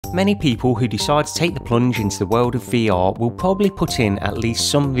Many people who decide to take the plunge into the world of VR will probably put in at least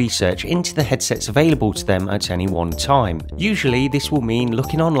some research into the headsets available to them at any one time. Usually this will mean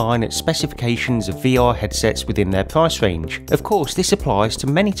looking online at specifications of VR headsets within their price range. Of course, this applies to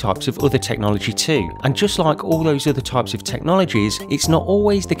many types of other technology too, and just like all those other types of technologies, it's not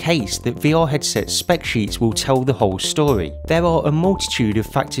always the case that VR headset spec sheets will tell the whole story. There are a multitude of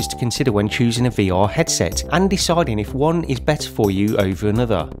factors to consider when choosing a VR headset and deciding if one is better for you over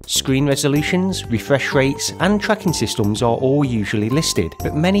another. Screen resolutions, refresh rates, and tracking systems are all usually listed,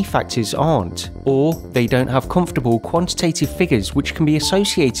 but many factors aren't, or they don't have comfortable quantitative figures which can be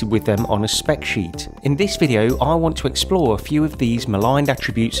associated with them on a spec sheet. In this video, I want to explore a few of these maligned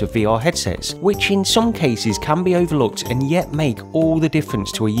attributes of VR headsets, which in some cases can be overlooked and yet make all the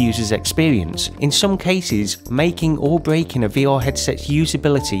difference to a user's experience, in some cases making or breaking a VR headset's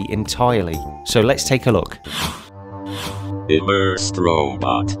usability entirely. So let's take a look. Immersed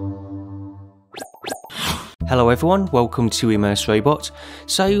Robot. Hello everyone, welcome to Immersed Robot.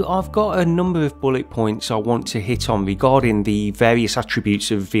 So I've got a number of bullet points I want to hit on regarding the various attributes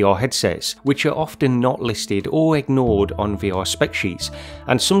of VR headsets, which are often not listed or ignored on VR spec sheets,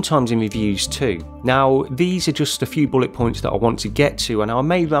 and sometimes in reviews too. Now, these are just a few bullet points that I want to get to, and I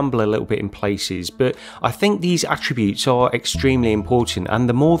may ramble a little bit in places, but I think these attributes are extremely important, and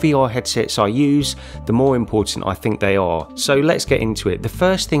the more VR headsets I use, the more important I think they are. So let's get into it. The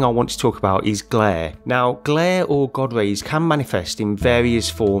first thing I want to talk about is glare. Now, glare or God rays can manifest in various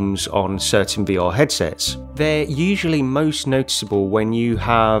forms on certain VR headsets. They're usually most noticeable when you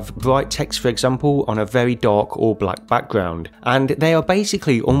have bright text, for example, on a very dark or black background, and they are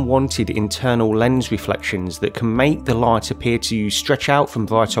basically unwanted internal lens reflections that can make the light appear to stretch out from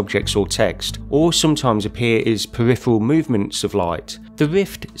bright objects or text, or sometimes appear as peripheral movements of light. The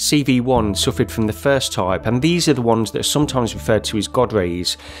Rift CV1 suffered from the first type, and these are the ones that are sometimes referred to as God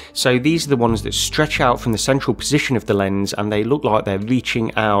rays. So these are the ones that stretch out from the central position of the lens and they look like they're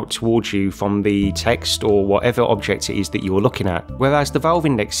reaching out towards you from the text or whatever object it is that you're looking at. Whereas the valve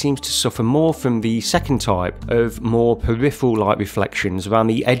index seems to suffer more from the second type of more peripheral light reflections around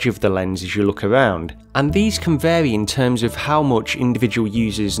the edge of the lens as you look around. And these can vary in terms of how much individual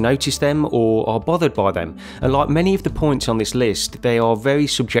users notice them or are bothered by them. And like many of the points on this list, they are very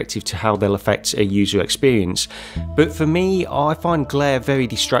subjective to how they'll affect a user experience. But for me, I find glare very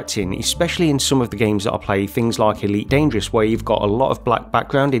distracting, especially in some of the games that I play, things like Elite Dangerous, where you've got a lot of black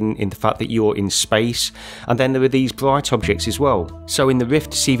background in the fact that you're in space, and then there are these bright objects as well. So in the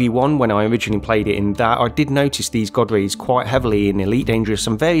Rift CV1, when I originally played it in that, I did notice these God rays quite heavily in Elite Dangerous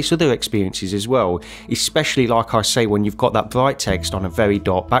and various other experiences as well, especially like I say when you've got that bright text on a very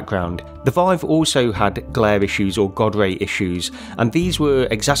dark background. The Vive also had glare issues or God ray issues, and these were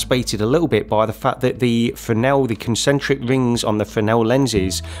exacerbated a little bit by the fact that the Fresnel, the concentric rings on the Fresnel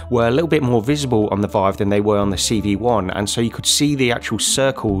lenses, were a little bit more visible on the Vive than they were on the CV1, and so you could see the actual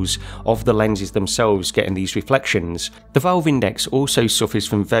circles of the lenses themselves getting these reflections. The valve index also suffers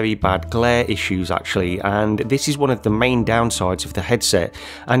from very bad glare issues actually, and this is one of the main downsides of the headset,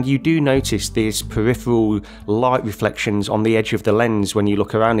 and you do notice these peripheral light reflections on the edge of the lens when you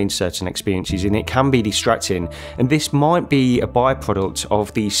look around in certain experiences, and it can be distracting, and this might be a byproduct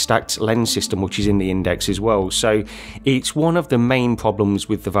of the stacked lens system which is in the index as well, so it's one of the main problems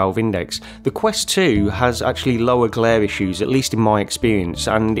with the valve index. The Quest 2 has actually lower glare issues, at least in my experience,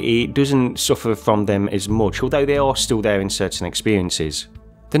 and it doesn't suffer from them as much, although they are still there in certain experiences.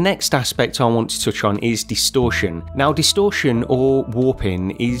 The next aspect I want to touch on is distortion. Now, distortion or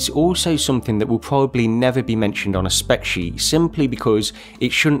warping is also something that will probably never be mentioned on a spec sheet, simply because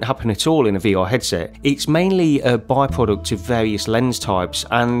it shouldn't happen at all in a VR headset. It's mainly a byproduct of various lens types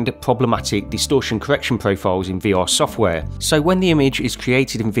and problematic distortion correction profiles in VR software. So when the image is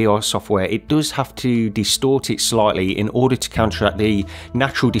created in VR software, it does have to distort it slightly in order to counteract the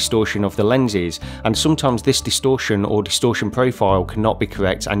natural distortion of the lenses, and sometimes this distortion or distortion profile cannot be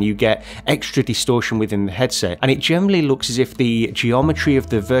correct, and you get extra distortion within the headset, and it generally looks as if the geometry of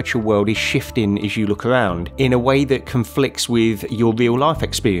the virtual world is shifting as you look around in a way that conflicts with your real life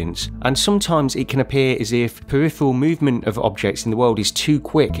experience, and sometimes it can appear as if peripheral movement of objects in the world is too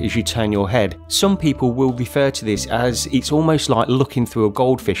quick as you turn your head. Some people will refer to this as it's almost like looking through a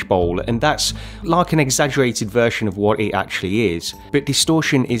goldfish bowl, and that's like an exaggerated version of what it actually is, but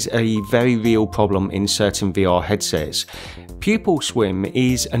distortion is a very real problem in certain VR headsets. Pupil swim is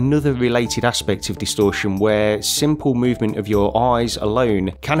is another related aspect of distortion where simple movement of your eyes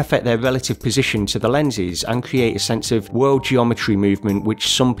alone can affect their relative position to the lenses and create a sense of world geometry movement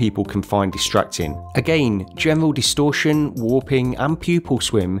which some people can find distracting. Again, general distortion, warping and pupil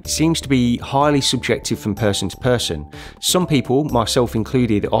swim seems to be highly subjective from person to person. Some people, myself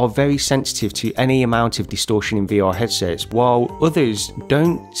included, are very sensitive to any amount of distortion in VR headsets, while others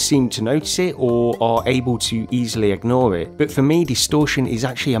don't seem to notice it or are able to easily ignore it. But for me, distortion is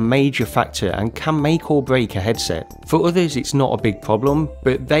actually a major factor and can make or break a headset. For others it's not a big problem,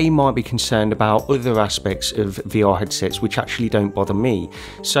 but they might be concerned about other aspects of VR headsets which actually don't bother me.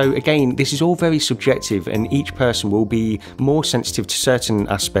 So again, this is all very subjective and each person will be more sensitive to certain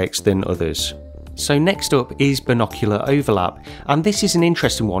aspects than others. So next up is binocular overlap, and this is an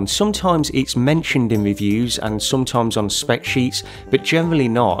interesting one. Sometimes it's mentioned in reviews and sometimes on spec sheets, but generally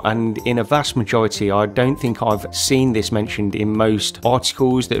not, and in a vast majority I don't think I've seen this mentioned in most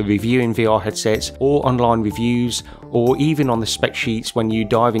articles that are reviewing VR headsets or online reviews, or even on the spec sheets when you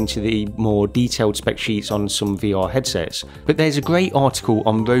dive into the more detailed spec sheets on some VR headsets. But there's a great article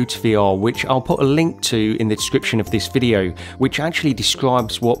on Road to VR which I'll put a link to in the description of this video, which actually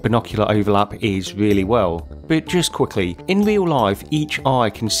describes what binocular overlap is really well. But just quickly, in real life each eye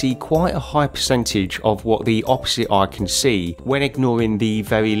can see quite a high percentage of what the opposite eye can see when ignoring the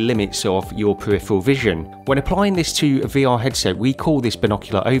very limits of your peripheral vision. When applying this to a VR headset we call this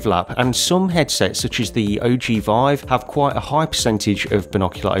binocular overlap, and some headsets such as the OG Vive have quite a high percentage of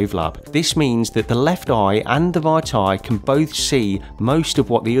binocular overlap. This means that the left eye and the right eye can both see most of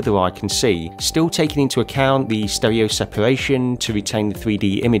what the other eye can see, still taking into account the stereo separation to retain the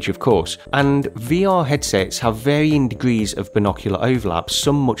 3D image of course. And VR headsets have varying degrees of binocular overlap,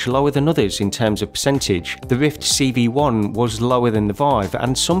 some much lower than others in terms of percentage. The Rift CV1 was lower than the Vive,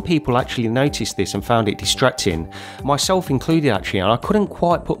 and some people actually noticed this and found it distracting, myself included actually, and I couldn't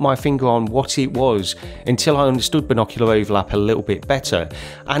quite put my finger on what it was until I understood binocular overlap a little bit better,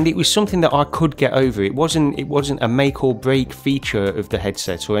 and it was something that I could get over. It wasn't a make or break feature of the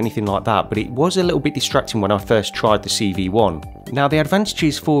headset or anything like that, but it was a little bit distracting when I first tried the CV1. Now, the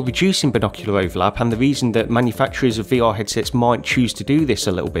advantages for reducing binocular overlap, and the reason that manufacturers of VR headsets might choose to do this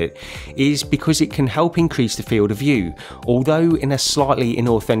a little bit, is because it can help increase the field of view, although in a slightly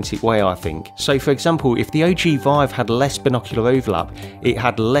inauthentic way I think. So for example, if the OG Vive had less binocular overlap, it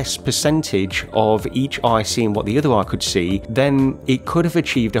had less percentage of each eye seeing what the other eye could see, then it could have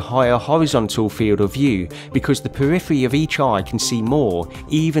achieved a higher horizontal field of view, because the periphery of each eye can see more,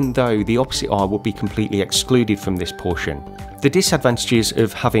 even though the opposite eye would be completely excluded from this portion. The disadvantages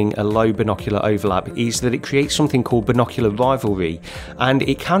of having a low binocular overlap is that it creates something called binocular rivalry, and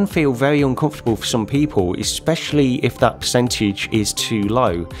it can feel very uncomfortable for some people, especially if that percentage is too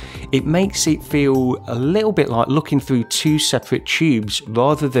low. It makes it feel a little bit like looking through two separate tubes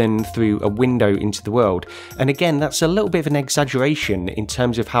rather than through a window into the world. And again, that's a little bit of an exaggeration in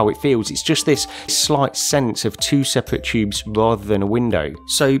terms of how it feels. It's just this slight sense of two separate tubes rather than a window.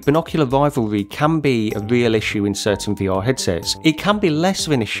 So binocular rivalry can be a real issue in certain VR headsets. It can be less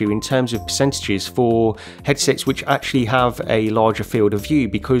of an issue in terms of percentages for headsets which actually have a larger field of view,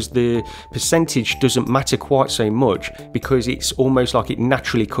 because the percentage doesn't matter quite so much, because it's almost like it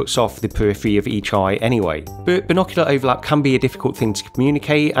naturally cuts off the periphery of each eye anyway. But binocular overlap can be a difficult thing to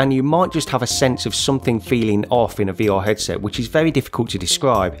communicate, and you might just have a sense of something feeling off in a VR headset, which is very difficult to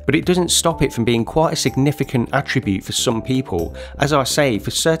describe, but it doesn't stop it from being quite a significant attribute for some people. As I say,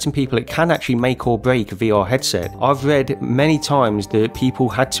 for certain people it can actually make or break a VR headset. I've read many times that people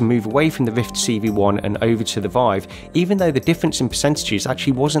had to move away from the Rift CV1 and over to the Vive, even though the difference in percentages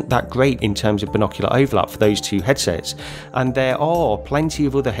actually wasn't that great in terms of binocular overlap for those two headsets. And there are plenty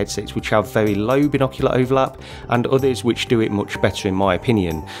of other headsets which have very low binocular overlap, and others which do it much better in my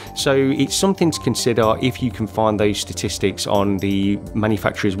opinion. So it's something to consider if you can find those statistics on the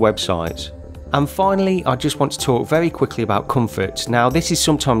manufacturer's websites. And finally, I just want to talk very quickly about comfort. Now, this is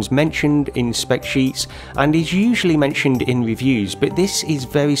sometimes mentioned in spec sheets and is usually mentioned in reviews, but this is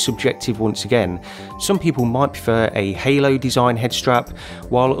very subjective once again. Some people might prefer a halo design head strap,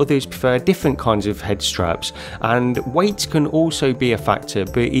 while others prefer different kinds of head straps, and weight can also be a factor,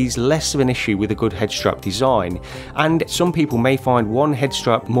 but is less of an issue with a good head strap design. And some people may find one head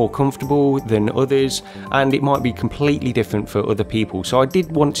strap more comfortable than others, and it might be completely different for other people. So I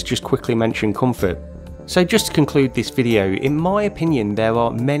did want to just quickly mention comfort. So just to conclude this video, in my opinion there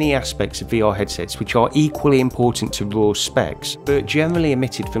are many aspects of VR headsets which are equally important to raw specs, but generally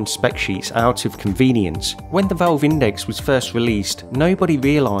omitted from spec sheets out of convenience. When the Valve Index was first released, nobody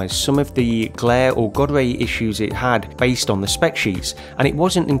realised some of the glare or God ray issues it had based on the spec sheets, and it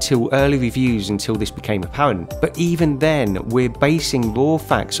wasn't until early reviews until this became apparent. But even then, we're basing raw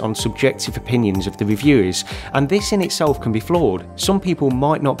facts on subjective opinions of the reviewers, and this in itself can be flawed. Some people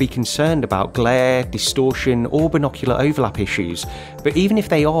might not be concerned about glare, distortion or binocular overlap issues, but even if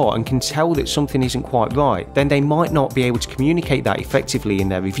they are and can tell that something isn't quite right, then they might not be able to communicate that effectively in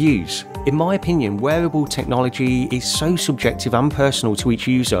their reviews. In my opinion, wearable technology is so subjective and personal to each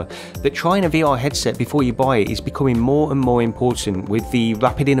user that trying a VR headset before you buy it is becoming more and more important with the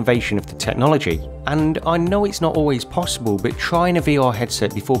rapid innovation of the technology. And I know it's not always possible, but trying a VR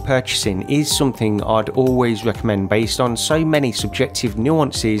headset before purchasing is something I'd always recommend based on so many subjective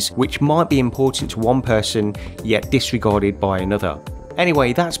nuances which might be important to one person yet disregarded by another.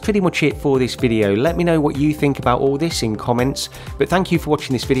 Anyway, that's pretty much it for this video. Let me know what you think about all this in comments, but thank you for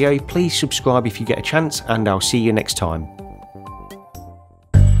watching this video. Please subscribe if you get a chance, and I'll see you next time.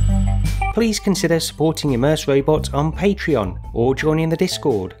 Please consider supporting Immersed Robot on Patreon, or joining the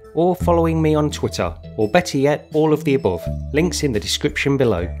Discord, or following me on Twitter, or better yet, all of the above. Links in the description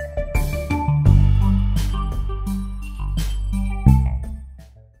below.